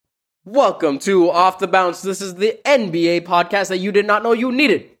Welcome to Off the Bounce. This is the NBA podcast that you did not know you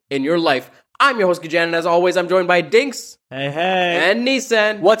needed in your life. I'm your host, Gajan, and as always, I'm joined by Dinks. Hey. And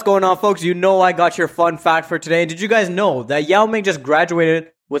Nissan. What's going on, folks? You know I got your fun fact for today. Did you guys know that Yao Ming just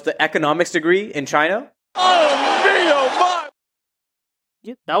graduated with the economics degree in China? Oh, me, oh, my!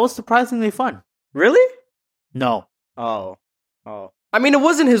 Yeah, that was surprisingly fun. Really? No. Oh. I mean, it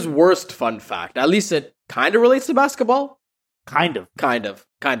wasn't his worst fun fact. At least it kind of relates to basketball. Kind of,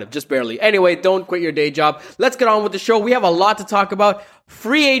 just barely. Anyway, don't quit your day job. Let's get on with the show. We have a lot to talk about.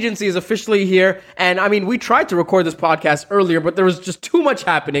 Free agency is officially here. And I mean, we tried to record this podcast earlier, but there was just too much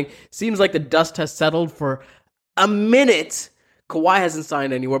happening. Seems like the dust has settled for a minute. Kawhi hasn't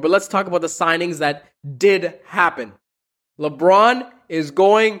signed anywhere, but let's talk about the signings that did happen. LeBron is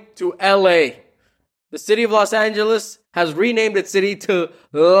going to LA. The city of Los Angeles has renamed its city to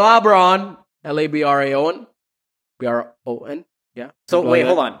LA-Bron. L-A-B-R-A-O-N. B-R-O-N. Yeah. So wait,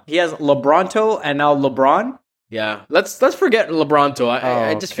 hold on. He has LeBronto and now LeBron? Yeah. Let's forget LeBronto.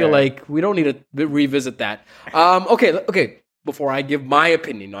 I just feel like we don't need to revisit that. Okay. Before I give my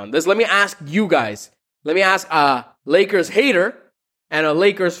opinion on this, let me ask you guys. Let me ask a Lakers hater and a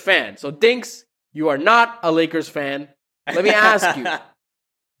Lakers fan. So Dinks, you are not a Lakers fan. Let me ask you,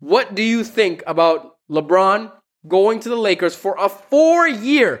 what do you think about LeBron going to the Lakers for a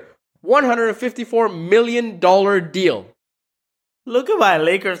 4-year, $154 million deal? Look at my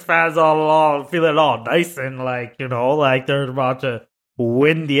Lakers fans all feeling all nice and like they're about to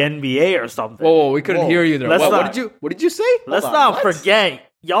win the NBA or something. Whoa, we couldn't hear you there. What did you say? Let's not forget,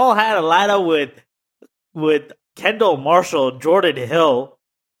 y'all had a lineup with Kendall Marshall, Jordan Hill.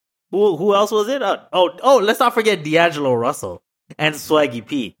 Who else was it? Let's not forget D'Angelo Russell and Swaggy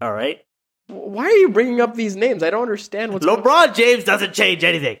P. All right. Why are you bringing up these names? I don't understand what's LeBron James doesn't change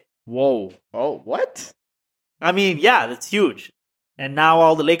anything. Whoa. Oh, what? I mean, yeah, that's huge. And now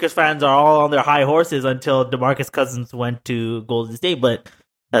all the Lakers fans are all on their high horses until Demarcus Cousins went to Golden State, but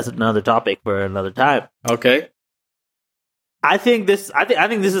that's another topic for another time. Okay. I think this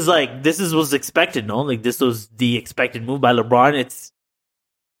was expected, no? Like this was the expected move by LeBron. It's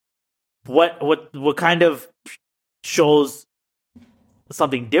what kind of shows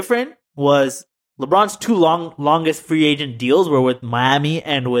something different was LeBron's two longest free agent deals were with Miami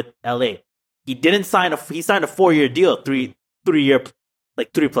and with LA. He signed a 4-year deal, 3-year,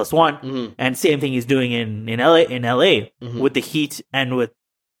 like 3+1, and same thing he's doing in LA with the Heat and with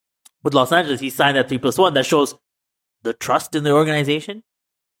Los Angeles. He signed that 3+1 that shows the trust in the organization,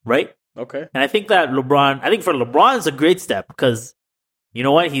 right? Okay. And I think for LeBron it's a great step because you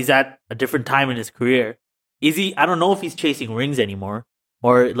know what? He's at a different time in his career. Is he? I don't know if he's chasing rings anymore.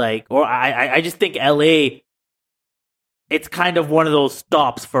 I just think LA, it's kind of one of those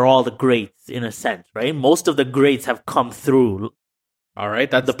stops for all the greats in a sense, right? Most of the greats have come through. All right,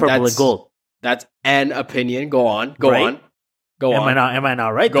 that's the purple and gold. That's an opinion. Go on. Am I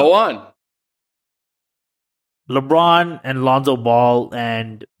not right? Go on. LeBron and Lonzo Ball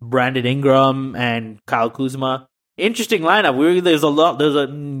and Brandon Ingram and Kyle Kuzma. Interesting lineup.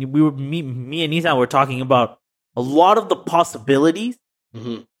 Me and Nissan were talking about a lot of the possibilities.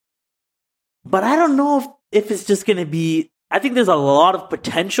 Mm-hmm. But I don't know if it's just going to be... I think there's a lot of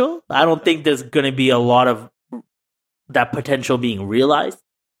potential. I don't think there's going to be a lot of that potential being realized.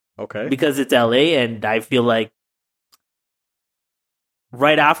 Okay. Because it's LA, and I feel like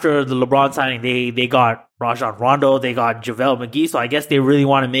right after the LeBron signing, they got Rajon Rondo, they got JaVale McGee, so I guess they really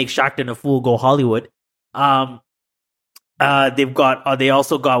want to make Shaqtin' a Fool go Hollywood. They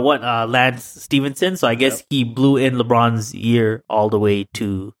also got Lance Stevenson. So I guess he blew in LeBron's ear all the way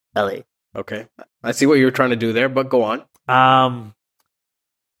to LA. Okay. I see what you're trying to do there, but go on.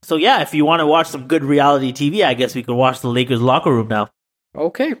 So yeah, if you want to watch some good reality TV, I guess we could watch the Lakers locker room now.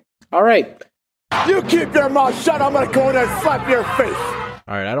 Okay. All right. You keep your mouth shut, I'm going to go in and slap your face.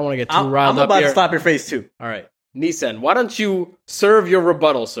 All right. I don't want to get too riled up here. I'm about to slap your face too. All right. Nissan, why don't you serve your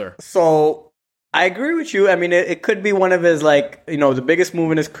rebuttal, sir? So I agree with you. I mean, it could be one of his, the biggest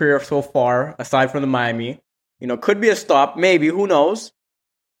move in his career so far, aside from the Miami. Could be a stop, maybe, who knows?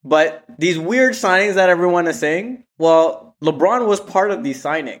 But these weird signings that everyone is saying, well, LeBron was part of these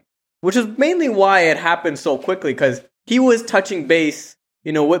signings, which is mainly why it happened so quickly, because he was touching base,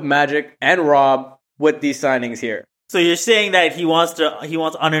 with Magic and Rob with these signings here. So you're saying that he wants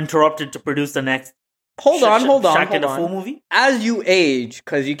uninterrupted to produce the next Hold on. Shaq Fool movie? As you age,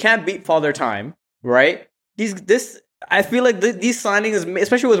 because you can't beat Father Time, right? I feel like these signings,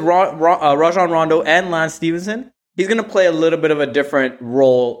 especially with Rajon Rondo and Lance Stevenson, he's going to play a little bit of a different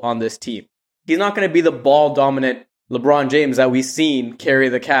role on this team. He's not going to be the ball-dominant LeBron James that we've seen carry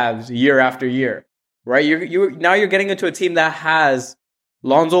the Cavs year after year, right? You're getting into a team that has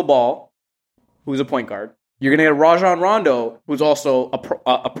Lonzo Ball, who's a point guard. You're going to get Rajon Rondo, who's also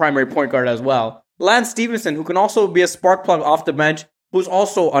a primary point guard as well. Lance Stevenson, who can also be a spark plug off the bench, who's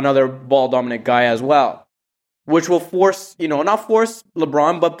also another ball-dominant guy as well. Which will force, not force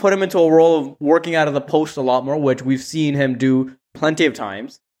LeBron, but put him into a role of working out of the post a lot more, which we've seen him do plenty of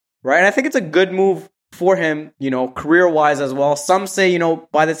times. Right? And I think it's a good move for him, career-wise as well. Some say,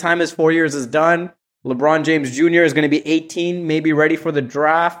 by the time his 4 years is done, LeBron James Jr. is going to be 18, maybe ready for the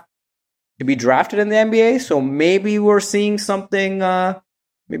draft, to be drafted in the NBA. So maybe we're seeing something,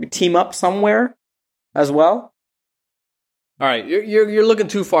 maybe team up somewhere as well. All right, you're looking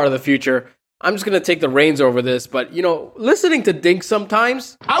too far to the future. I'm just going to take the reins over this, but, listening to Dink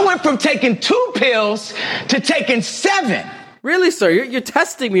sometimes... I went from taking 2 pills to taking 7. Really, sir? You're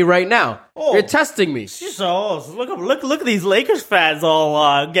testing me right now. Oh. You're testing me. So look at these Lakers fans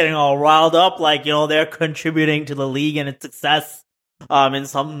all getting all riled up, like they're contributing to the league and its success in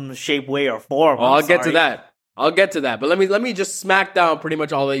some shape, way, or form. I'll get to that. But let me just smack down pretty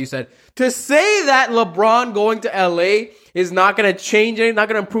much all that you said. To say that LeBron going to LA is not going to change anything, not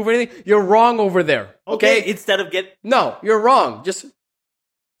going to improve anything, you're wrong over there. Okay? No, you're wrong. Just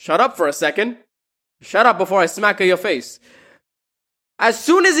shut up for a second. Shut up before I smack your face. As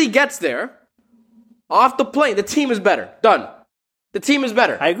soon as he gets there, off the plane, the team is better. Done. The team is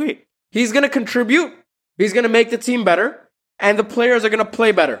better. I agree. He's going to contribute. He's going to make the team better. And the players are going to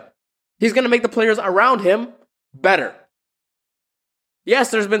play better. He's going to make the players around him better. Yes,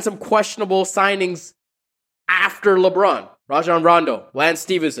 there's been some questionable signings after LeBron. Rajon Rondo, Lance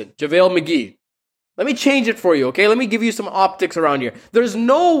Stevenson, JaVale McGee. Let me change it for you, okay? Let me give you some optics around here. There's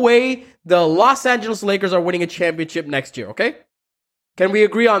no way the Los Angeles Lakers are winning a championship next year, okay? Can we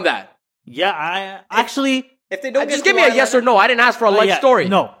agree on that? Yeah, I actually... If they don't just give me a yes or no. I didn't ask for a life story.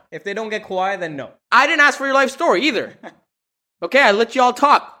 No. If they don't get Kawhi, then no. I didn't ask for your life story either. Okay, I let you all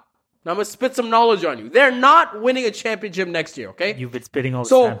talk. Now I'm going to spit some knowledge on you. They're not winning a championship next year, okay? You've been spitting all the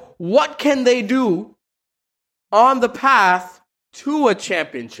time. So what can they do on the path to a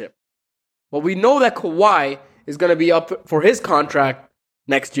championship? Well, we know that Kawhi is going to be up for his contract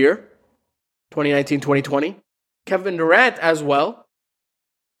next year, 2019-2020. Kevin Durant as well.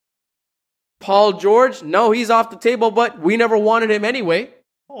 Paul George, no, he's off the table, but we never wanted him anyway.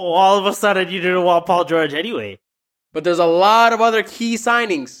 Oh, all of a sudden you didn't want Paul George anyway. But there's a lot of other key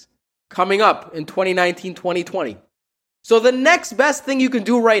signings coming up in 2019-2020. So the next best thing you can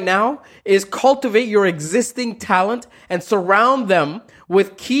do right now is cultivate your existing talent and surround them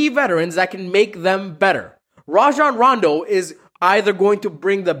with key veterans that can make them better. Rajon Rondo is either going to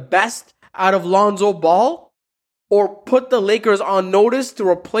bring the best out of Lonzo Ball or put the Lakers on notice to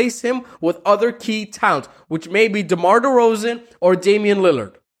replace him with other key talent, which may be DeMar DeRozan or Damian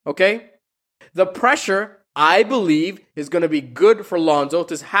Lillard, okay? The pressure, I believe, is going to be good for Lonzo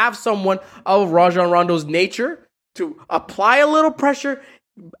to have someone of Rajon Rondo's nature to apply a little pressure.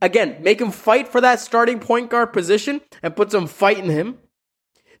 Again, make him fight for that starting point guard position and put some fight in him.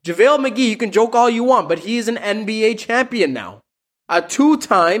 JaVale McGee, you can joke all you want, but he is an NBA champion now. A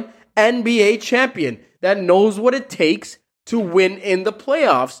 2-time NBA champion that knows what it takes to win in the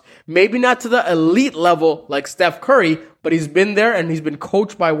playoffs. Maybe not to the elite level like Steph Curry, but he's been there and he's been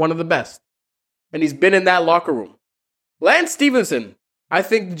coached by one of the best. And he's been in that locker room. Lance Stevenson, I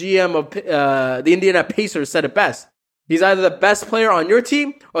think the GM of the Indiana Pacers said it best. He's either the best player on your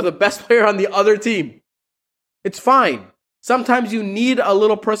team or the best player on the other team. It's fine. Sometimes you need a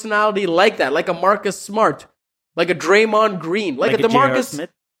little personality like that, like a Marcus Smart, like a Draymond Green, like a DeMarcus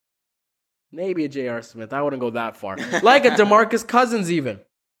Smith. Maybe a J.R. Smith. I wouldn't go that far. Like a DeMarcus Cousins even.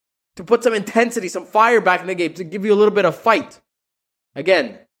 To put some intensity, some fire back in the game, to give you a little bit of fight.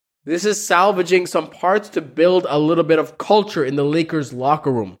 Again, this is salvaging some parts to build a little bit of culture in the Lakers locker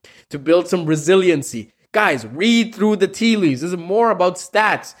room. To build some resiliency. Guys, read through the tea leaves. This is more about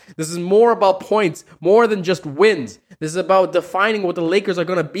stats. This is more about points, more than just wins. This is about defining what the Lakers are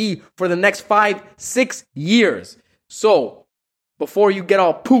going to be for the next 5-6 years. So, before you get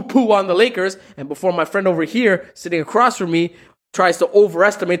all poo-poo on the Lakers, and before my friend over here, sitting across from me, tries to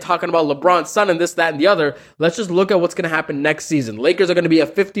overestimate talking about LeBron's son and this, that, and the other, let's just look at what's going to happen next season. Lakers are going to be a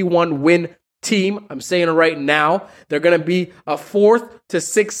 51-win team. I'm saying it right now. They're going to be a 4th to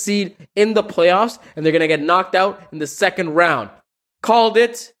 6th seed in the playoffs, and they're going to get knocked out in the second round. Called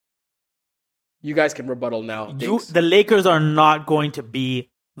it. You guys can rebuttal now. The Lakers are not going to be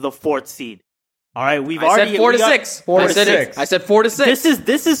the 4th seed. All right, I said 4 to 6. 4 to 6. I said 4 to 6.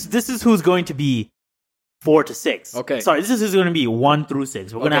 This is who's going to be 4 to 6. Okay. Sorry, this is who's going to be 1 through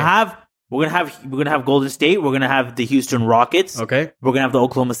 6. We're going to have We're gonna have Golden State. We're gonna have the Houston Rockets. Okay. We're gonna have the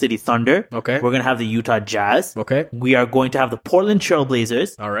Oklahoma City Thunder. Okay. We're gonna have the Utah Jazz. Okay. We are going to have the Portland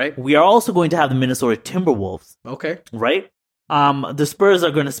Trailblazers. All right. We are also going to have the Minnesota Timberwolves. Okay. Right. The Spurs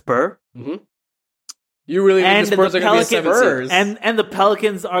are gonna spur. Mm-hmm. You really think the Spurs are going to be a 7 seed? And the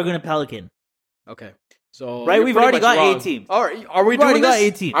Pelicans are gonna Pelican. Okay. So right, we've already got wrong. 8 teams. All right, are we We've doing already this? got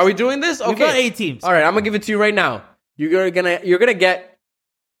 8 teams. Are we doing this? Okay. We've got 8 teams. All right, I'm gonna give it to you right now. You're gonna get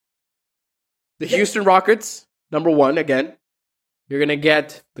the Houston Rockets number 1 again. You're gonna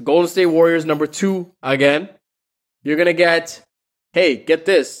get the Golden State Warriors number 2 again. You're gonna get, hey, get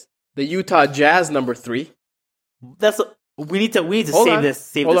this, the Utah Jazz number 3. We need to save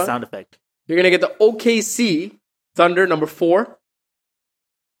this sound effect. You're gonna get the OKC Thunder number 4.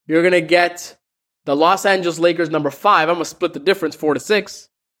 You're gonna get the Los Angeles Lakers number 5. I'm gonna split the difference 4-6.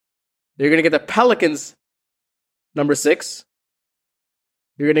 You're gonna get the Pelicans number 6.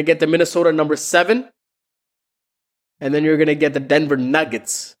 You're gonna get the Minnesota number 7. And then you're gonna get the Denver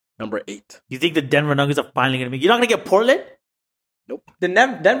Nuggets number 8. You think the Denver Nuggets are finally gonna make? You're not gonna get Portland? Nope. The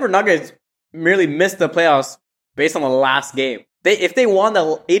Denver Nuggets merely missed the playoffs based on the last game. If they won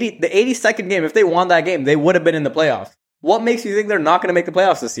the 82nd game, if they won that game, they would have been in the playoffs. What makes you think they're not going to make the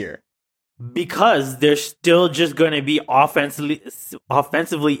playoffs this year? Because they're still just going to be offensively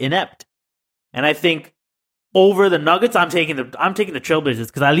inept. And I think over the Nuggets, I'm taking the Trailblazers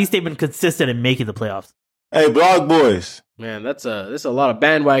because at least they've been consistent in making the playoffs. Hey, Blog Boys. Man, there's a lot of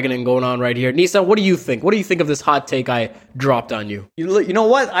bandwagoning going on right here. Nissan, what do you think? What do you think of this hot take I dropped on you? You know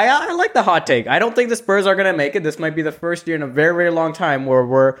what? I like the hot take. I don't think the Spurs are going to make it. This might be the first year in a very, very long time where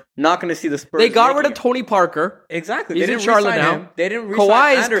we're not going to see the Spurs. They got rid of it. Tony Parker. Exactly. He's They in didn't Charlotte re-sign now. him. They didn't re-sign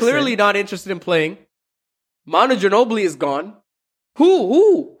Kawhi is Anderson. clearly not interested in playing. Manu Ginobili is gone.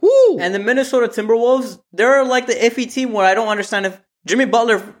 Who? And the Minnesota Timberwolves, they're like the iffy team where I don't understand if Jimmy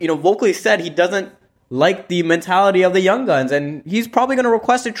Butler, vocally said he doesn't like the mentality of the young guns, and he's probably going to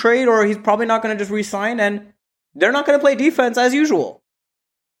request a trade, or he's probably not going to just re-sign, and they're not going to play defense as usual.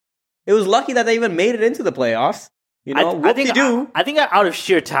 It was lucky that they even made it into the playoffs. I think out of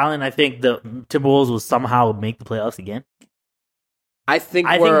sheer talent, I think the Timberwolves will somehow make the playoffs again. I think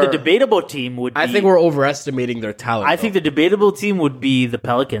the debatable team would be... I think we're overestimating their talent. I think the debatable team would be the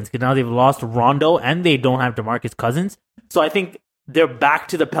Pelicans, because now they've lost Rondo, and they don't have DeMarcus Cousins. So I think they're back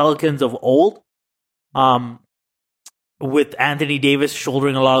to the Pelicans of old. With Anthony Davis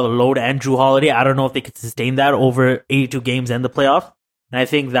shouldering a lot of the load and Jrue Holiday. I don't know if they could sustain that over 82 games and the playoffs. And I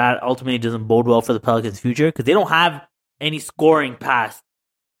think that ultimately doesn't bode well for the Pelicans' future because they don't have any scoring past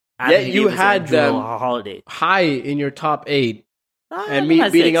Anthony you Davis had and them Jrue Holiday high in your top 8 and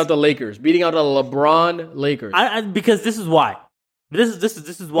beating out the Lakers, beating out the LeBron Lakers. Because this is why. This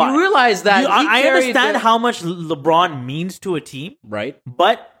is why. You realize that I understand how much LeBron means to a team, right?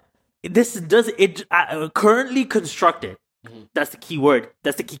 But this does it currently constructed. That's the key word.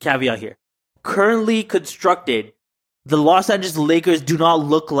 That's the key caveat here. Currently constructed, the Los Angeles Lakers do not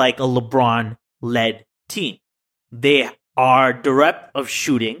look like a LeBron-led team. They are bereft of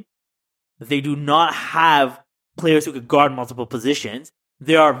shooting. They do not have players who could guard multiple positions.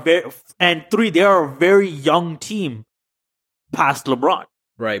 They are they are a very young team past LeBron.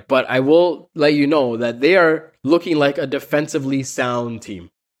 Right, but I will let you know that they are looking like a defensively sound team.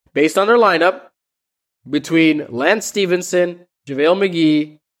 Based on their lineup, between Lance Stevenson, JaVale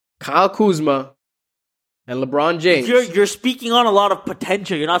McGee, Kyle Kuzma, and LeBron James. You're speaking on a lot of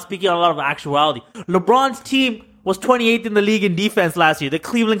potential. You're not speaking on a lot of actuality. LeBron's team was 28th in the league in defense last year. The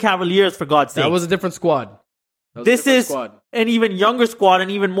Cleveland Cavaliers, for God's sake. That was a different squad. This is an even younger squad, an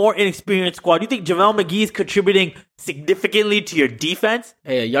even more inexperienced squad. You think JaVale McGee is contributing significantly to your defense?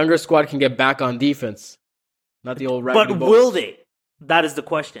 Hey, a younger squad can get back on defense. Not the old But will they? That is the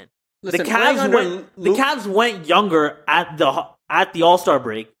question. Listen, the Cavs went younger at the All-Star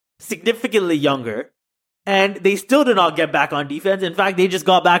break, significantly younger, and they still did not get back on defense. In fact, they just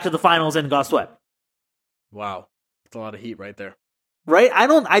got back to the finals and got swept. Wow. That's a lot of heat right there. Right?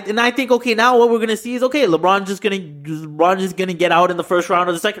 I think, okay, now what we're going to see is, okay, LeBron's just going to get out in the first round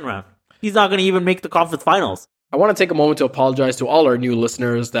or the second round. He's not going to even make the conference finals. I want to take a moment to apologize to all our new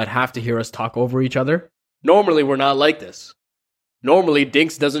listeners that have to hear us talk over each other. Normally, we're not like this. Normally,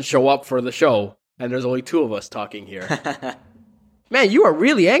 Dinks doesn't show up for the show, and there's only 2 of us talking here. Man, you are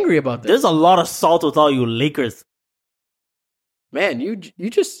really angry about this. There's a lot of salt with all you Lakers. Man, you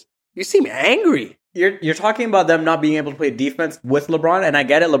seem angry. You're talking about them not being able to play defense with LeBron, and I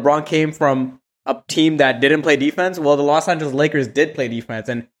get it. LeBron came from a team that didn't play defense. Well, the Los Angeles Lakers did play defense,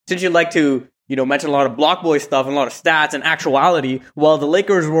 and since you like to mention a lot of block boy stuff and a lot of stats and actuality, well, the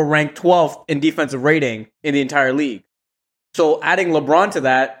Lakers were ranked 12th in defensive rating in the entire league. So adding LeBron to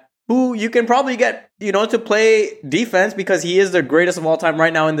that who you can probably get, to play defense because he is the greatest of all time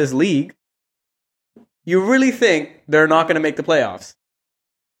right now in this league, you really think they're not going to make the playoffs?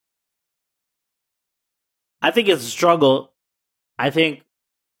 I think it's a struggle. I think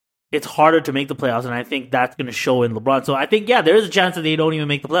it's harder to make the playoffs, and I think that's going to show in LeBron. So I think, there is a chance that they don't even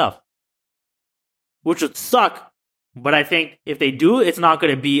make the playoffs, which would suck. But I think if they do, it's not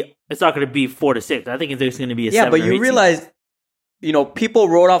going to be 4-6. I think it's going to be a 7 but or you 8 realize, people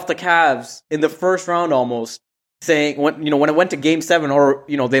wrote off the Cavs in the first round almost, saying when it went to Game 7 or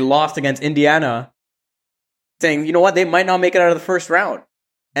they lost against Indiana, saying they might not make it out of the first round,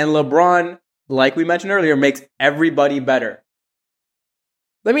 and LeBron, like we mentioned earlier, makes everybody better.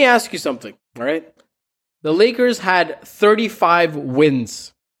 Let me ask you something, all right? The Lakers had 35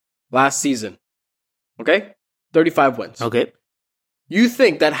 wins last season, okay? 35 wins. Okay. You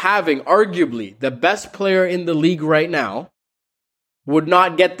think that having arguably the best player in the league right now would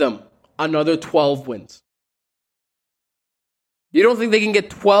not get them another 12 wins? You don't think they can get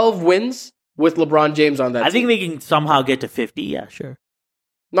 12 wins with LeBron James on that team? I think they can somehow get to 50. Yeah, sure.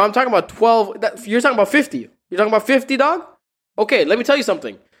 No, I'm talking about 12. You're talking about 50. You're talking about 50, dog? Okay, let me tell you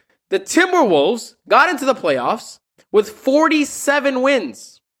something. The Timberwolves got into the playoffs with 47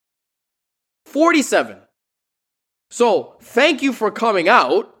 wins. 47. So, thank you for coming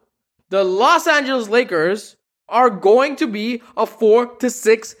out. The Los Angeles Lakers are going to be a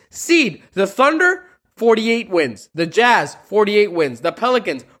 4-6 seed. The Thunder, 48 wins. The Jazz, 48 wins. The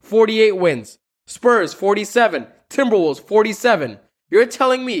Pelicans, 48 wins. Spurs, 47. Timberwolves, 47. You're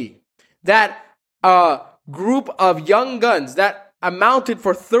telling me that a group of young guns that amounted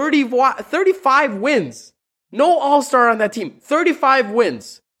for 35 wins, no all-star on that team, 35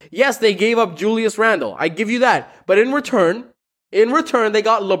 wins. Yes, they gave up Julius Randle. I give you that. But in return, they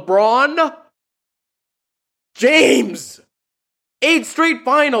got LeBron James. 8 straight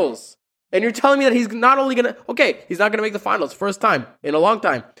finals. And you're telling me that he's not only going to... Okay, he's not going to make the finals. First time in a long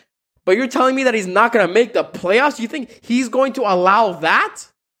time. But you're telling me that he's not going to make the playoffs? You think he's going to allow that?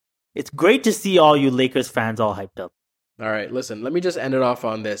 It's great to see all you Lakers fans all hyped up. All right, listen, let me just end it off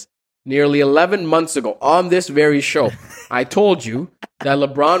on this. Nearly 11 months ago, on this very show, I told you that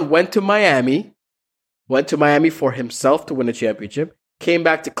LeBron went to Miami for himself to win a championship, came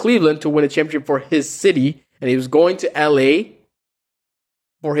back to Cleveland to win a championship for his city, and he was going to LA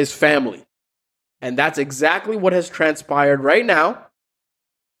for his family. And that's exactly what has transpired right now.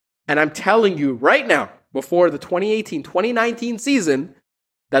 And I'm telling you right now, before the 2018-2019 season,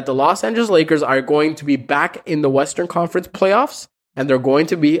 that the Los Angeles Lakers are going to be back in the Western Conference playoffs, and they're going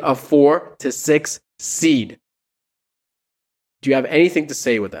to be a 4-6 seed. Do you have anything to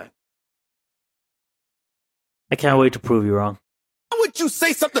say with that? I can't wait to prove you wrong. Why would you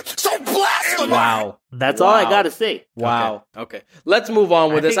say something so blasphemous? Wow. That's all I got to say. Wow. Okay. Let's move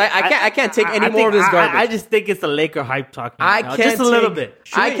on with this. I can't take any more of this garbage. I just think it's a Laker hype talk. Just a little bit.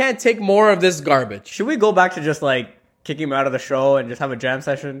 I can't take more of this garbage. Should we go back to just kicking him out of the show and just have a jam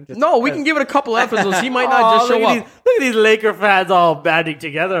session? No, we can give it a couple episodes. He might not just show up. Look at these Laker fans all banding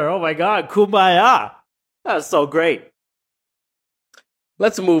together. Oh my God, kumbaya. That's so great.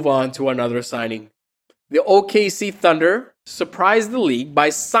 Let's move on to another signing. The OKC Thunder surprised the league by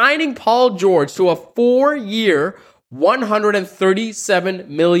signing Paul George to a 4-year, $137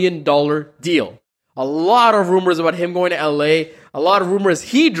 million deal. A lot of rumors about him going to LA. A lot of rumors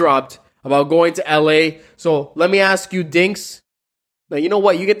he dropped about going to LA. So let me ask you, Dinks. Now, you know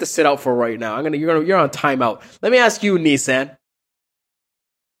what? You get to sit out for right now. You're on timeout. Let me ask you, Nissan.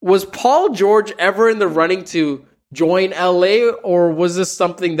 Was Paul George ever in the running to join LA, or was this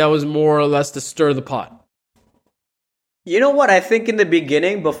something that was more or less to stir the pot? You know what? I think in the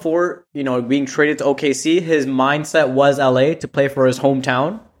beginning, before being traded to OKC, his mindset was LA to play for his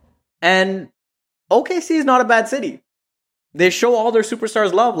hometown, and OKC is not a bad city. They show all their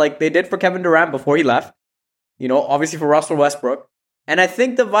superstars love, like they did for Kevin Durant before he left. Obviously for Russell Westbrook. And I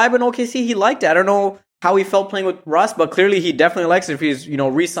think the vibe in OKC, he liked it. I don't know how he felt playing with Russ, but clearly he definitely likes it if he's,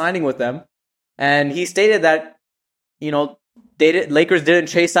 re-signing with them. And he stated that, Lakers didn't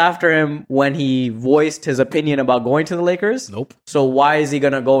chase after him when he voiced his opinion about going to the Lakers. Nope. So why is he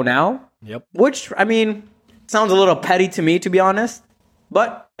going to go now? Yep. Which, sounds a little petty to me, to be honest.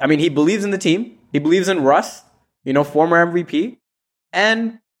 But, he believes in the team. He believes in Russ. Former MVP.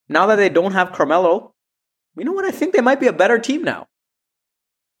 And now that they don't have Carmelo, you know what? I think they might be a better team now.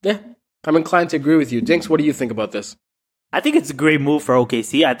 Yeah, I'm inclined to agree with you. Dinks, what do you think about this? I think it's a great move for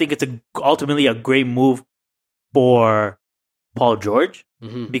OKC. I think it's ultimately a great move for Paul George.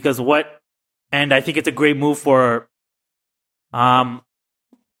 Mm-hmm. And I think it's a great move for Russell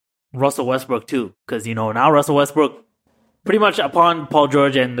Westbrook too. Because, now Russell Westbrook pretty much upon Paul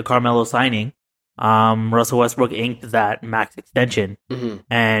George and the Carmelo signing, Russell Westbrook inked that max extension,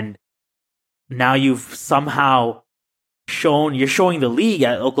 and now you've somehow you're showing the league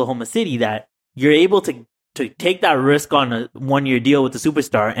at Oklahoma City that you're able to take that risk on a 1-year deal with the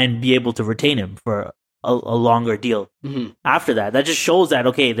superstar and be able to retain him for a longer deal after that. That just shows that,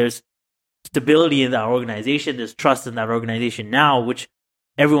 okay, there's stability in that organization, there's trust in that organization now, which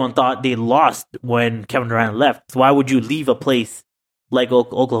everyone thought they lost when Kevin Durant left. So why would you leave a place like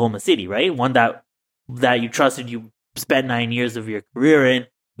Oklahoma City, right? One that you trusted, you spent 9 years of your career in,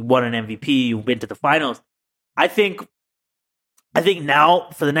 you won an MVP, you've been to the finals. I think now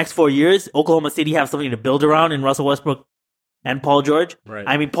for the next 4 years, Oklahoma City have something to build around in Russell Westbrook and Paul George. Right.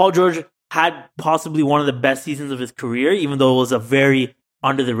 I mean, Paul George had possibly one of the best seasons of his career, even though it was a very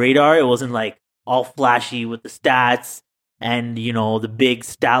under the radar. It wasn't like all flashy with the stats and, you know, the big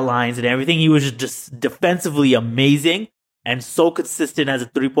stat lines and everything. He was just defensively amazing and so consistent as a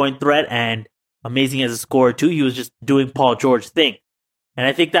 3-point threat and amazing as a scorer too. He was just doing Paul George thing. And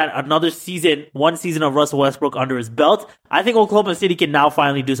I think that one season of Russell Westbrook under his belt, I think Oklahoma City can now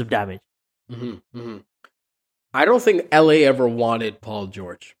finally do some damage. I don't think LA ever wanted Paul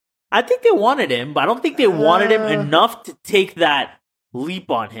George. I think they wanted him, but I don't think they wanted him enough to take that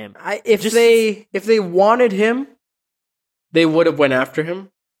leap on him. If they wanted him, they would have went after him.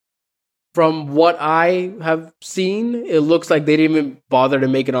 From what I have seen, it looks like they didn't even bother to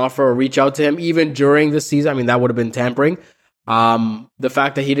make an offer or reach out to him, even during the season. I mean, that would have been tampering. The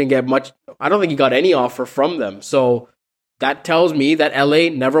fact that he didn't get much, I don't think he got any offer from them. So that tells me that LA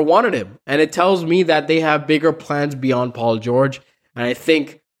never wanted him. And it tells me that they have bigger plans beyond Paul George. And I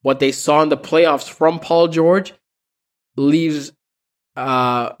think what they saw in the playoffs from Paul George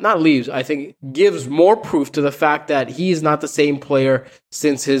I think gives more proof to the fact that he's not the same player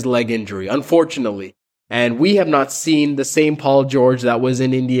since his leg injury, unfortunately. And we have not seen the same Paul George that was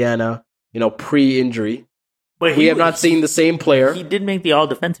in Indiana, pre-injury. But we have not seen the same player. He did make the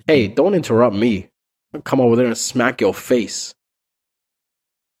all-defensive. Hey, don't interrupt me. I'll come over there and smack your face.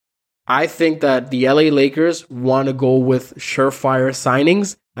 I think that the LA Lakers want to go with surefire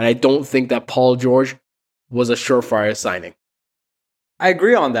signings, and I don't think that Paul George was a surefire signing. I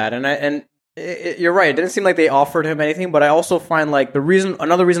agree on that, and you're right. It didn't seem like they offered him anything, but I also find like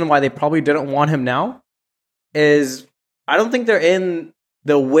another reason why they probably didn't want him now is I don't think they're in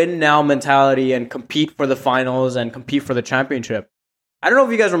the win now mentality and compete for the finals and compete for the championship. I don't know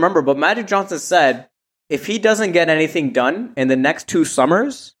if you guys remember, but Magic Johnson said if he doesn't get anything done in the next 2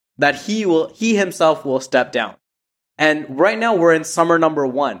 summers, that he himself will step down. And right now we're in summer number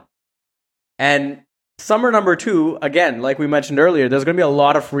 1. And summer number 2, again, like we mentioned earlier, there's going to be a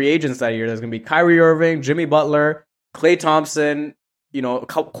lot of free agents that year. There's going to be Kyrie Irving, Jimmy Butler, Klay Thompson,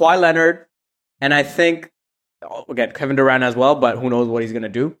 Kawhi Leonard, and I think, again, Kevin Durant as well, but who knows what he's going to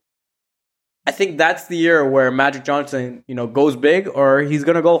do. I think that's the year where Magic Johnson, goes big or he's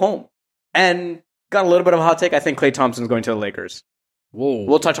going to go home. And got a little bit of a hot take. I think Klay Thompson's going to the Lakers. Whoa.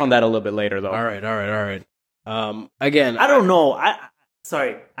 We'll touch on that a little bit later, though. All right. Again, I don't know.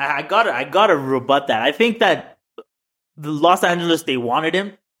 I gotta rebut that. I think that the Los Angeles, they wanted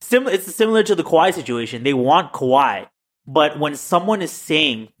him. It's similar to the Kawhi situation. They want Kawhi, but when someone is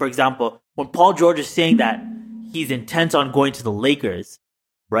saying, for example, when Paul George is saying that he's intent on going to the Lakers,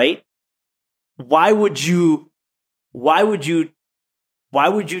 right? Why would you like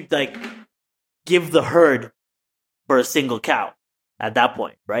give the herd for a single cow at that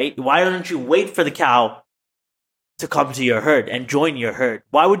point, right? Why don't you wait for the cow to come to your herd and join your herd?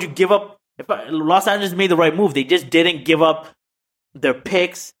 Why would you give up? If Los Angeles made the right move, they just didn't give up their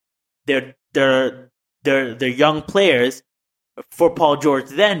picks, their young players for Paul George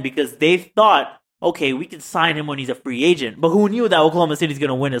then, because they thought, okay, we can sign him when he's a free agent. But who knew that Oklahoma City's going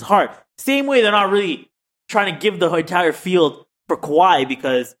to win his heart? Same way they're not really trying to give the entire field for Kawhi,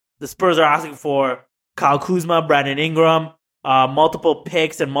 because the Spurs are asking for Kyle Kuzma, Brandon Ingram, multiple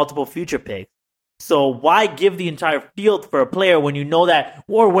picks and multiple future picks. So why give the entire field for a player when you know that,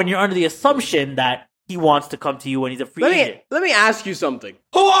 or when you're under the assumption that he wants to come to you when he's a free agent? Let me ask you something.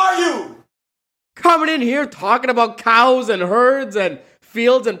 Who are you? Coming in here talking about cows and herds and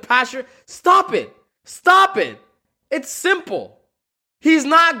fields and pasture. Stop it. It's simple. He's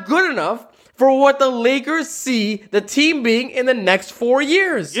not good enough for what the Lakers see the team being in the next 4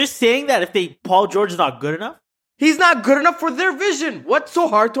 years. You're saying that Paul George is not good enough? He's not good enough for their vision. What's so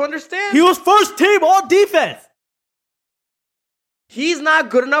hard to understand? He was first team all defense. He's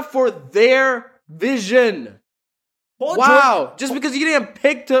not good enough for their vision. Wow. Just because you didn't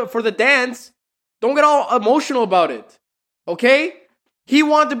pick for the dance, don't get all emotional about it. Okay? He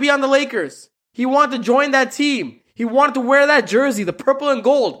wanted to be on the Lakers. He wanted to join that team. He wanted to wear that jersey, the purple and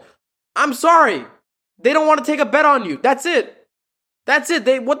gold. I'm sorry. They don't want to take a bet on you. That's it.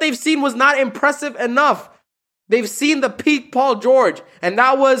 What they've seen was not impressive enough. They've seen the peak Paul George, and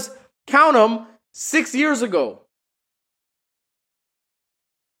that was, count them, 6 years ago.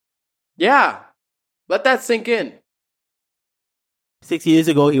 Yeah. Let that sink in. 6 years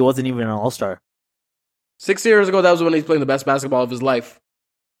ago, he wasn't even an all-star. 6 years ago, that was when he's playing the best basketball of his life.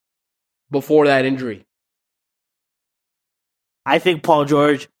 Before that injury. I think Paul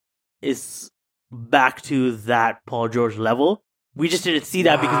George is back to that Paul George level. We just didn't see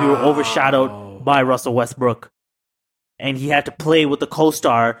that because we were overshadowed by Russell Westbrook. And he had to play with the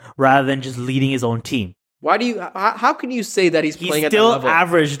co-star rather than just leading his own team. How can you say that he's playing at that level? He still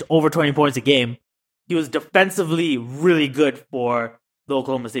averaged over 20 points a game. He was defensively really good for the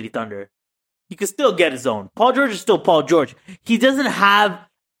Oklahoma City Thunder. He could still get his own. Paul George is still Paul George. He doesn't have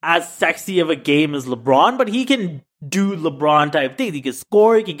as sexy of a game as LeBron, but he can do LeBron type things. He can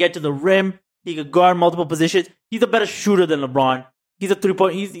score, he can get to the rim, he can guard multiple positions. He's a better shooter than LeBron. He's a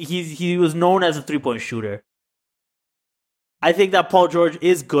 3-point. He was known as a 3-point shooter. I think that Paul George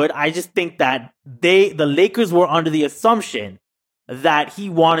is good. I just think that the Lakers were under the assumption that he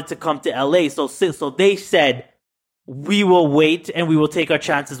wanted to come to LA. So they said, we will wait and we will take our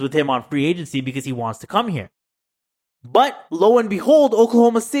chances with him on free agency because he wants to come here. But lo and behold,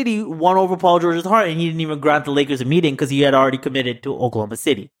 Oklahoma City won over Paul George's heart, and he didn't even grant the Lakers a meeting because he had already committed to Oklahoma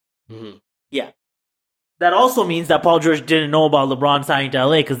City. Mm-hmm. Yeah. That also means that Paul George didn't know about LeBron signing to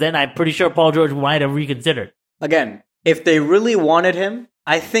LA, because then I'm pretty sure Paul George might have reconsidered. Again, if they really wanted him,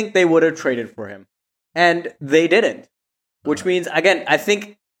 I think they would have traded for him. And they didn't. Which means, again, I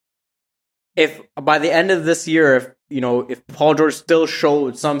think if by the end of this year, if Paul George still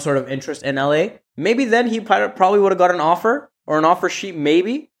showed some sort of interest in LA, maybe then he probably would have got an offer or an offer sheet,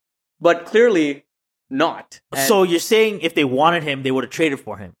 maybe, but clearly not. So you're saying if they wanted him, they would have traded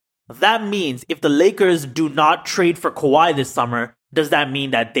for him. That means if the Lakers do not trade for Kawhi this summer, does that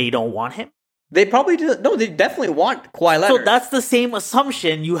mean that they don't want him? They probably do. No, they definitely want Kawhi Leonard. So that's the same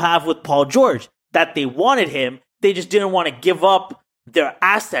assumption you have with Paul George, that they wanted him, they just didn't want to give up their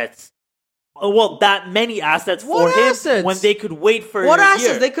assets. Well, that many assets for him when they could wait for what a assets?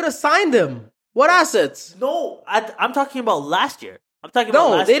 year. They could have signed him. What assets? No, I'm talking about last year. They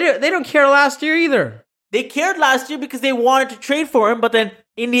don't care last year either. They cared last year because they wanted to trade for him, but then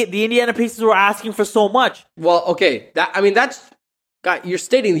the Indiana Pacers were asking for so much. Well, okay, you're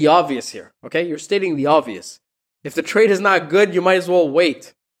stating the obvious here. Okay, you're stating the obvious. If the trade is not good, you might as well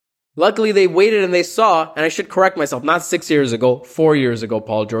wait. Luckily, they waited and they saw, and I should correct myself, not 6 years ago, 4 years ago,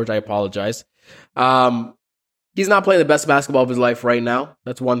 Paul George, I apologize. He's not playing the best basketball of his life right now.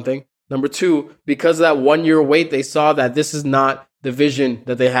 That's one thing. Number two, because of that 1 year wait, they saw that this is not the vision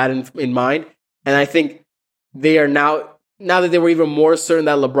that they had in mind. And I think they are now that they were even more certain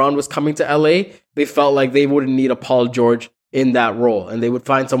that LeBron was coming to LA, they felt like they wouldn't need a Paul George in that role. And they would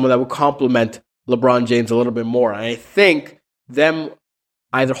find someone that would complement LeBron James a little bit more. And I think them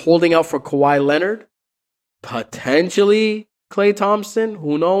either holding out for Kawhi Leonard, potentially Klay Thompson,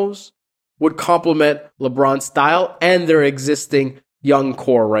 who knows, would complement LeBron's style and their existing young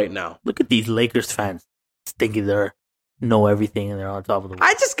core right now. Look at these Lakers fans thinking they know everything and they're on top of the world.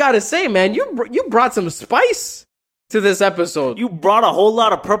 I just gotta say, man, you brought some spice to this episode. You brought a whole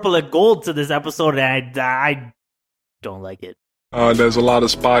lot of purple and gold to this episode, and I don't like it. There's a lot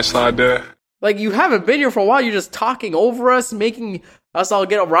of spice out there. Like, you haven't been here for a while. You're just talking over us, making us all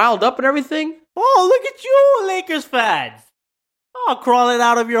get riled up and everything. Oh, look at you, Lakers fans. Oh, crawling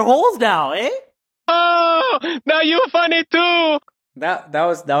out of your holes now, eh? Oh, now you're funny too. That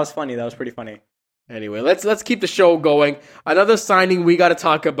was funny. That was pretty funny. Anyway, let's keep the show going. Another signing we got to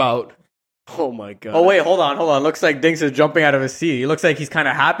talk about. Oh my god. Oh wait, hold on. Looks like Dinks is jumping out of his seat. He looks like he's kind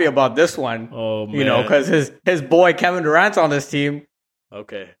of happy about this one. Oh man. Because his boy Kevin Durant's on this team.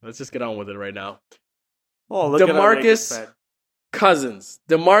 Okay, let's just get on with it right now. Oh, look Demarcus Cousins.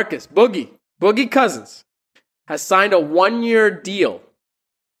 Demarcus Boogie Cousins has signed a 1-year deal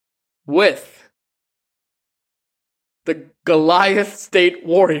with the Goliath State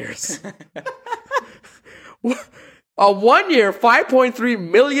Warriors. A 1-year, $5.3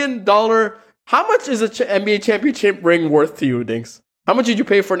 million. How much is an NBA championship ring worth to you, Dinks? How much did you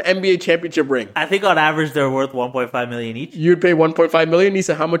pay for an NBA championship ring? I think on average they're worth $1.5 million each. You'd pay $1.5 million.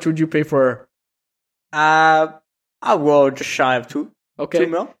 Nisa, how much would you pay for? I'll go just shy of $2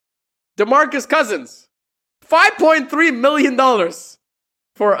 million. DeMarcus Cousins, $5.3 million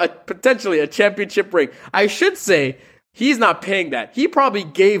for potentially a championship ring. I should say he's not paying that. He probably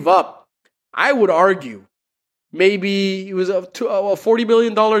gave up, I would argue, maybe it was a $40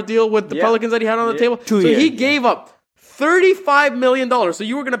 million deal with the Pelicans that he had on the table. 2 so years. he gave up $35 million. So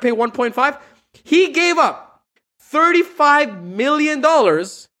you were going to pay 1.5. He gave up $35 million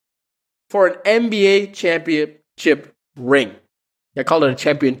for an NBA championship ring. I call it a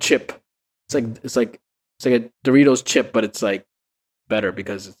championship. It's like a Doritos chip, but it's like better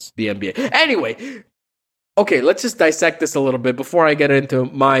because it's the NBA. Anyway, okay, let's just dissect this a little bit before I get into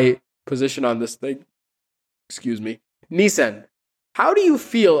my position on this thing. Excuse me. Nissan, how do you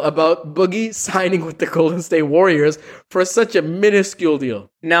feel about Boogie signing with the Golden State Warriors for such a minuscule deal?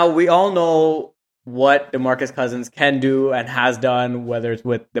 Now, we all know what DeMarcus Cousins can do and has done, whether it's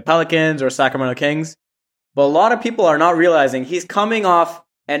with the Pelicans or Sacramento Kings. But a lot of people are not realizing he's coming off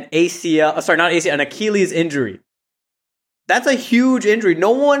an Achilles injury. That's a huge injury.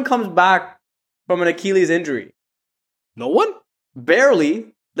 No one comes back from an Achilles injury. No one?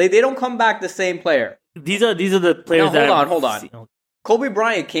 Barely. They don't come back the same player. These are the players Hold on. Kobe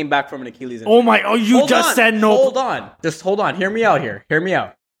Bryant came back from an Achilles injury. Oh my! Oh, you said no. Hold on. Just hold on. Hear me out here. Hear me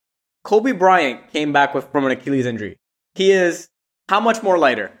out. Kobe Bryant came back from an Achilles injury. He is how much more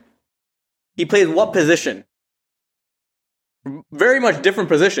lighter? He plays what position? Very much different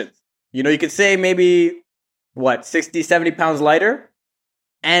positions. You know, you could say maybe, 60, 70 pounds lighter?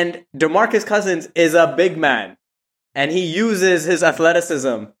 And DeMarcus Cousins is a big man. And he uses his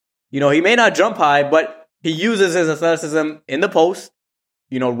athleticism. You know, he may not jump high, but he uses his athleticism in the post,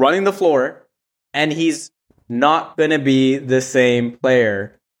 running the floor. And he's not going to be the same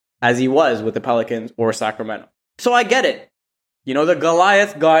player as he was with the Pelicans or Sacramento. So I get it. The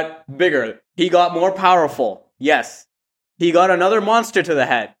Goliath got bigger. He got more powerful. Yes. He got another monster to the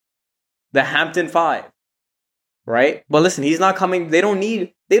head. The Hampton Five. Right? But listen, he's not coming. They don't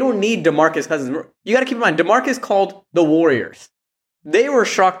need DeMarcus Cousins. You got to keep in mind, DeMarcus called the Warriors. They were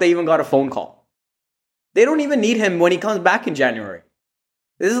shocked they even got a phone call. They don't even need him when he comes back in January.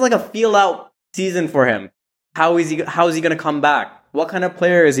 This is like a feel-out season for him. How is he going to come back? What kind of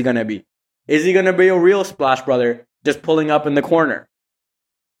player is he going to be? Is he going to be a real splash brother just pulling up in the corner?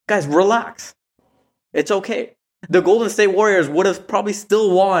 Guys, relax. It's okay. The Golden State Warriors would have probably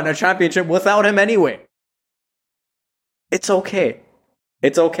still won a championship without him anyway. It's okay.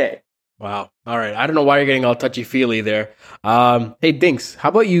 It's okay. Wow. All right. I don't know why you're getting all touchy-feely there. Hey, Dinks, how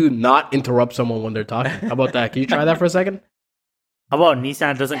about you not interrupt someone when they're talking? How about that? Can you try that for a second? How about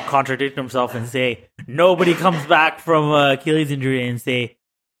Nissan doesn't contradict himself and say nobody comes back from Achilles injury and say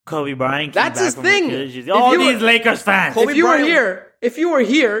Kobe Bryant came That's back his from thing. Achilles injury. All these Lakers fans. If you were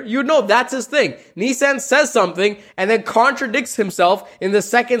here, you'd know that's his thing. Nissan says something and then contradicts himself in the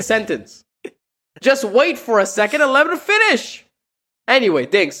second sentence. Just wait for a second and let him finish. Anyway,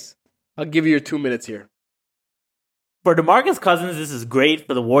 thanks. I'll give you your 2 minutes here. For DeMarcus Cousins, this is great.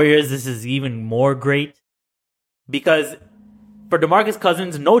 For the Warriors, this is even more great. Because for DeMarcus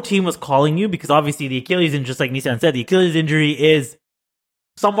Cousins, no team was calling you because obviously the Achilles injury, just like Nissan said, the Achilles injury is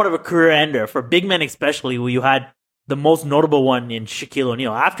somewhat of a career ender. For big men especially, where you had the most notable one in Shaquille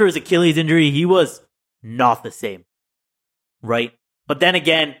O'Neal. After his Achilles injury, he was not the same. Right? But then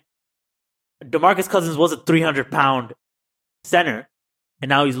again, DeMarcus Cousins was a 300-pound center, and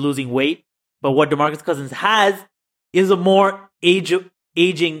now he's losing weight. But what DeMarcus Cousins has is a more a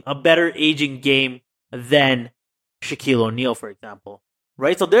better aging game than Shaquille O'Neal, for example.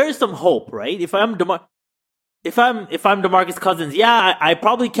 Right? So there is some hope, right? If I'm DeMarcus Cousins, I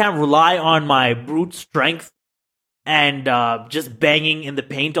probably can't rely on my brute strength and just banging in the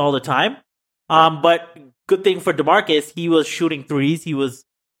paint all the time. But good thing for DeMarcus, he was shooting threes. He was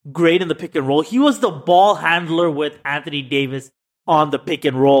great in the pick and roll. He was the ball handler with Anthony Davis on the pick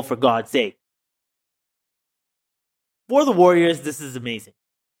and roll, for God's sake. For the Warriors, this is amazing.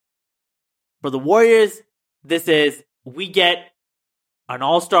 For the Warriors, we get an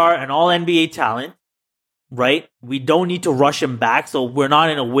all-star, an all-NBA talent, right? We don't need to rush him back, so we're not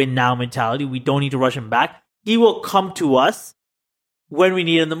in a win-now mentality. We don't need to rush him back. He will come to us when we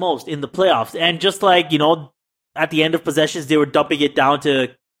need him the most, in the playoffs. And just like, at the end of possessions, they were dumping it down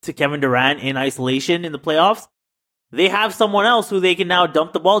to Kevin Durant in isolation in the playoffs. They have someone else who they can now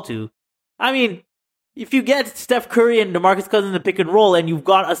dump the ball to. I mean, if you get Steph Curry and DeMarcus Cousins in the pick and roll, and you've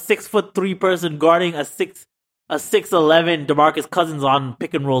got a 6'3" person guarding a 6'11" DeMarcus Cousins on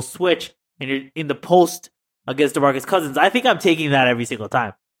pick and roll switch, and you're in the post against DeMarcus Cousins, I think I'm taking that every single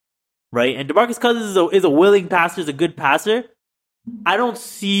time. Right? And DeMarcus Cousins is a willing passer, is a good passer. I don't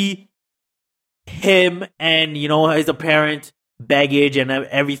see him and, his apparent baggage and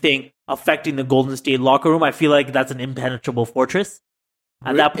everything affecting the Golden State locker room. I feel like that's an impenetrable fortress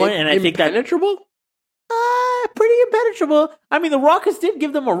at that point. And I think that... Impenetrable? Pretty impenetrable. I mean, the Rockets did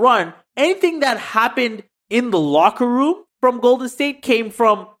give them a run. Anything that happened in the locker room from Golden State came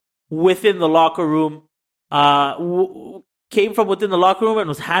from within the locker room. Came from within the locker room and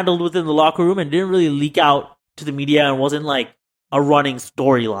was handled within the locker room and didn't really leak out to the media and wasn't like a running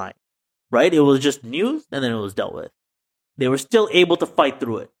storyline, right? It was just news and then it was dealt with. They were still able to fight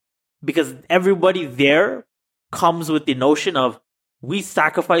through it because everybody there comes with the notion of we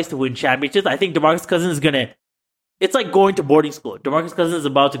sacrifice to win championships. I think Demarcus Cousins is it's like going to boarding school. Demarcus Cousins is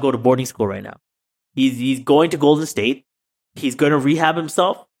about to go to boarding school right now. He's going to Golden State. He's going to rehab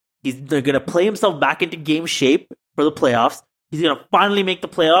himself. He's going to play himself back into game shape for the playoffs. He's going to finally make the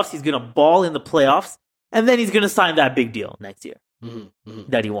playoffs. He's going to ball in the playoffs. And then he's going to sign that big deal next year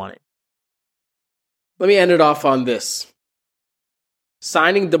that he wanted. Let me end it off on this.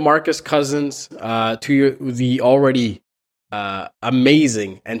 Signing DeMarcus Cousins to the already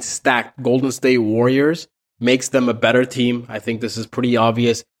amazing and stacked Golden State Warriors makes them a better team. I think this is pretty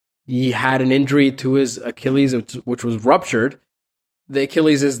obvious. He had an injury to his Achilles, which was ruptured. The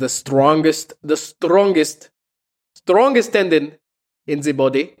Achilles is the strongest tendon in the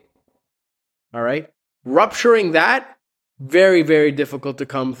body. All right. Rupturing that, very, very difficult to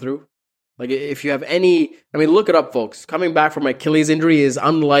come through. Like if you have look it up, folks. Coming back from Achilles injury is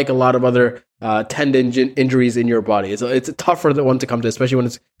unlike a lot of other tendon injuries in your body. It's a tougher one to come to, especially when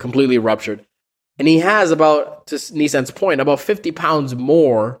it's completely ruptured. And he has about, to Nissan's point, about 50 pounds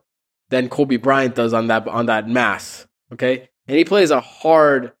more than Kobe Bryant does on that mass. Okay? And he plays a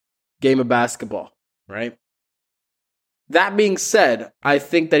hard game of basketball, right? That being said, I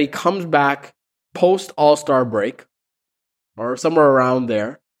think that he comes back post All-Star break or somewhere around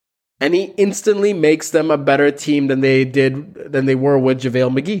there, and he instantly makes them a better team than they were with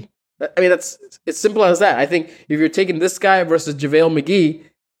JaVale McGee. I mean, it's simple as that. I think if you're taking this guy versus JaVale McGee,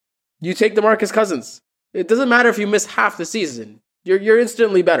 you take DeMarcus Cousins. It doesn't matter if you miss half the season. You're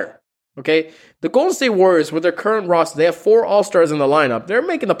instantly better. Okay? The Golden State Warriors, with their current roster, they have 4 All-Stars in the lineup. They're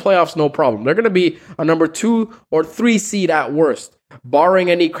making the playoffs no problem. They're going to be a number 2 or 3 seed at worst,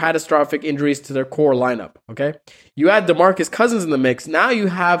 barring any catastrophic injuries to their core lineup. Okay? You add DeMarcus Cousins in the mix. Now you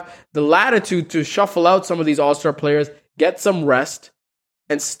have the latitude to shuffle out some of these All-Star players, get some rest,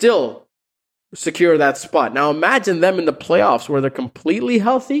 and still secure that spot. Now imagine them in the playoffs where they're completely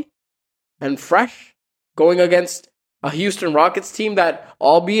healthy and fresh, going against a Houston Rockets team that,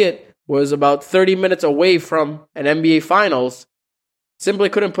 albeit was about 30 minutes away from an NBA Finals, simply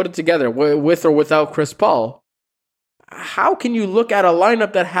couldn't put it together with or without Chris Paul. How can you look at a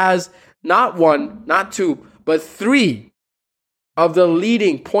lineup that has not 1, not 2, but 3 of the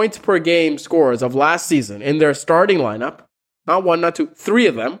leading points per game scorers of last season in their starting lineup? Not 1, not 2, 3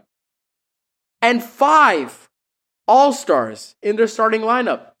 of them. And 5 All-Stars in their starting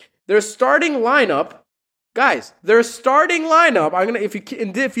lineup. Their starting lineup, guys,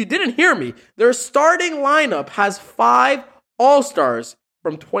 if you didn't hear me, their starting lineup has 5 All-Stars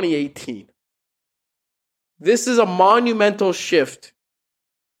from 2018. This is a monumental shift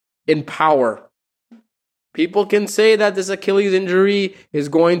in power. People can say that this Achilles injury is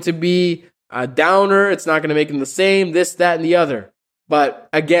going to be a downer. It's not going to make them the same, this, that, and the other. But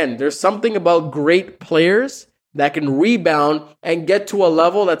again, there's something about great players that can rebound and get to a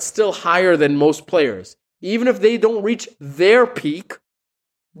level that's still higher than most players. Even if they don't reach their peak,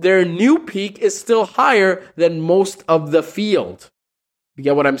 their new peak is still higher than most of the field. You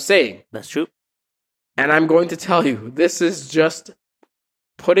get what I'm saying? That's true. And I'm going to tell you, this is just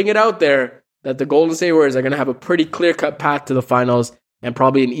putting it out there that the Golden State Warriors are going to have a pretty clear-cut path to the finals and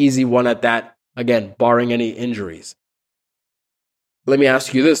probably an easy one at that, again, barring any injuries. Let me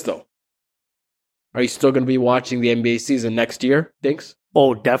ask you this, though. Are you still going to be watching the NBA season next year, Dinks?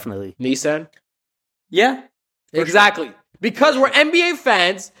 Oh, definitely. Nissan? Yeah. Exactly. Sure. Because we're NBA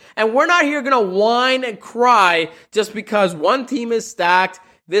fans, and we're not here going to whine and cry just because one team is stacked,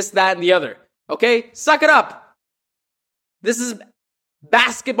 this, that, and the other. Okay? Suck it up. This is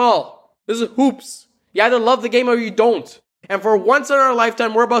basketball. This is hoops. You either love the game or you don't. And for once in our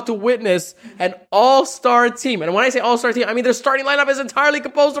lifetime, we're about to witness an all-star team. And when I say all-star team, I mean their starting lineup is entirely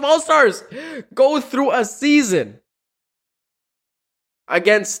composed of all-stars. Go through a season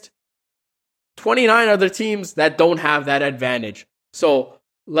against 29 other teams that don't have that advantage. So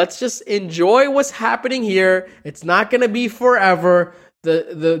let's just enjoy what's happening here. It's not going to be forever.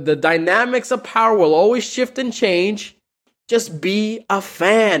 The dynamics of power will always shift and change. Just be a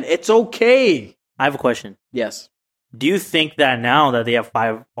fan. It's okay. I have a question. Yes. Do you think that now that they have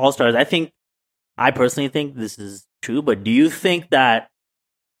 5 All-Stars, I personally think this is true, but do you think that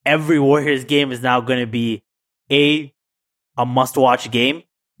every Warriors game is now going to be A, a must-watch game,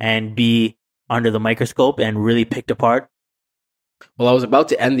 and B, under the microscope and really picked apart? Well, I was about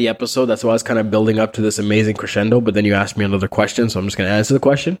to end the episode. That's why I was kind of building up to this amazing crescendo. But then you asked me another question, so I'm just going to answer the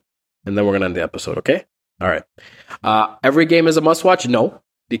question, and then we're going to end the episode, okay? All right. Every game is a must-watch? No,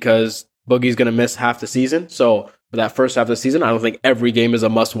 because Boogie's going to miss half the season. So for that first half of the season, I don't think every game is a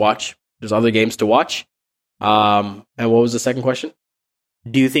must-watch. There's other games to watch. And what was the second question?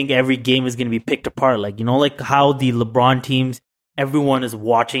 Do you think every game is going to be picked apart? Like, like how the LeBron teams, everyone is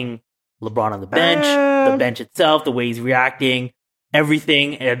watching LeBron on the bench itself, the way he's reacting,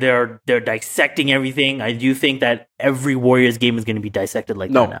 everything. And they're dissecting everything. I do think that every Warriors game is going to be dissected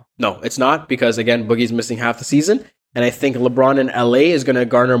like that now. No, it's not, because again, Boogie's missing half the season, and I think LeBron in LA is going to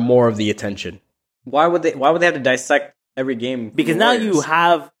garner more of the attention. Why would they have to dissect every game? Because now you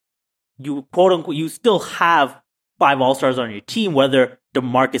quote unquote, you still have 5 All-Stars on your team, whether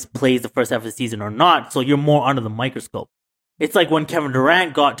Demarcus plays the first half of the season or not. So you're more under the microscope. It's like when Kevin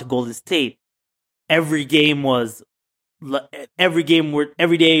Durant got to Golden State. Every day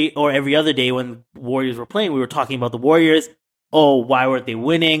or every other day when Warriors were playing, we were talking about the Warriors. Oh, why weren't they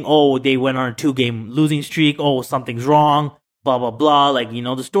winning? Oh, they went on a 2-game losing streak. Oh, something's wrong. Blah blah blah. Like, the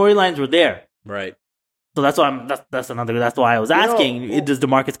storylines were there. Right. So that's why that's why I was asking: does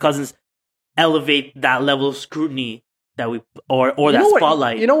DeMarcus Cousins elevate that level of scrutiny that we or that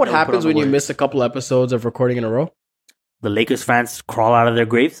spotlight? You know what happens when you miss a couple episodes of recording in a row? The Lakers fans crawl out of their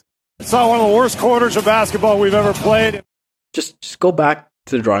graves. It's not one of the worst quarters of basketball we've ever played. Just go back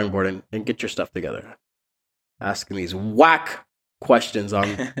to the drawing board and get your stuff together. Asking these whack questions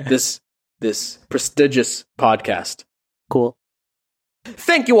on this prestigious podcast. Cool.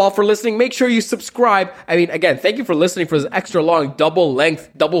 Thank you all for listening. Make sure you subscribe. Again, thank you for listening for this extra long,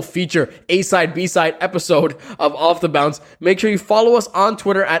 double feature, A-side, B-side episode of Off the Bounce. Make sure you follow us on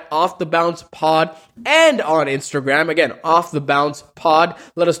Twitter at Off the Bounce Pod and on Instagram. Again, Off the Bounce Pod.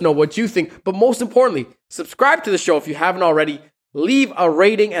 Let us know what you think. But most importantly, subscribe to the show if you haven't already. Leave a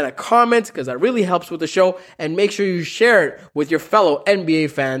rating and a comment, because that really helps with the show. And make sure you share it with your fellow NBA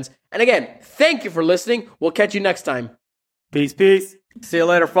fans. And again, thank you for listening. We'll catch you next time. Peace. See you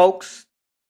later, folks.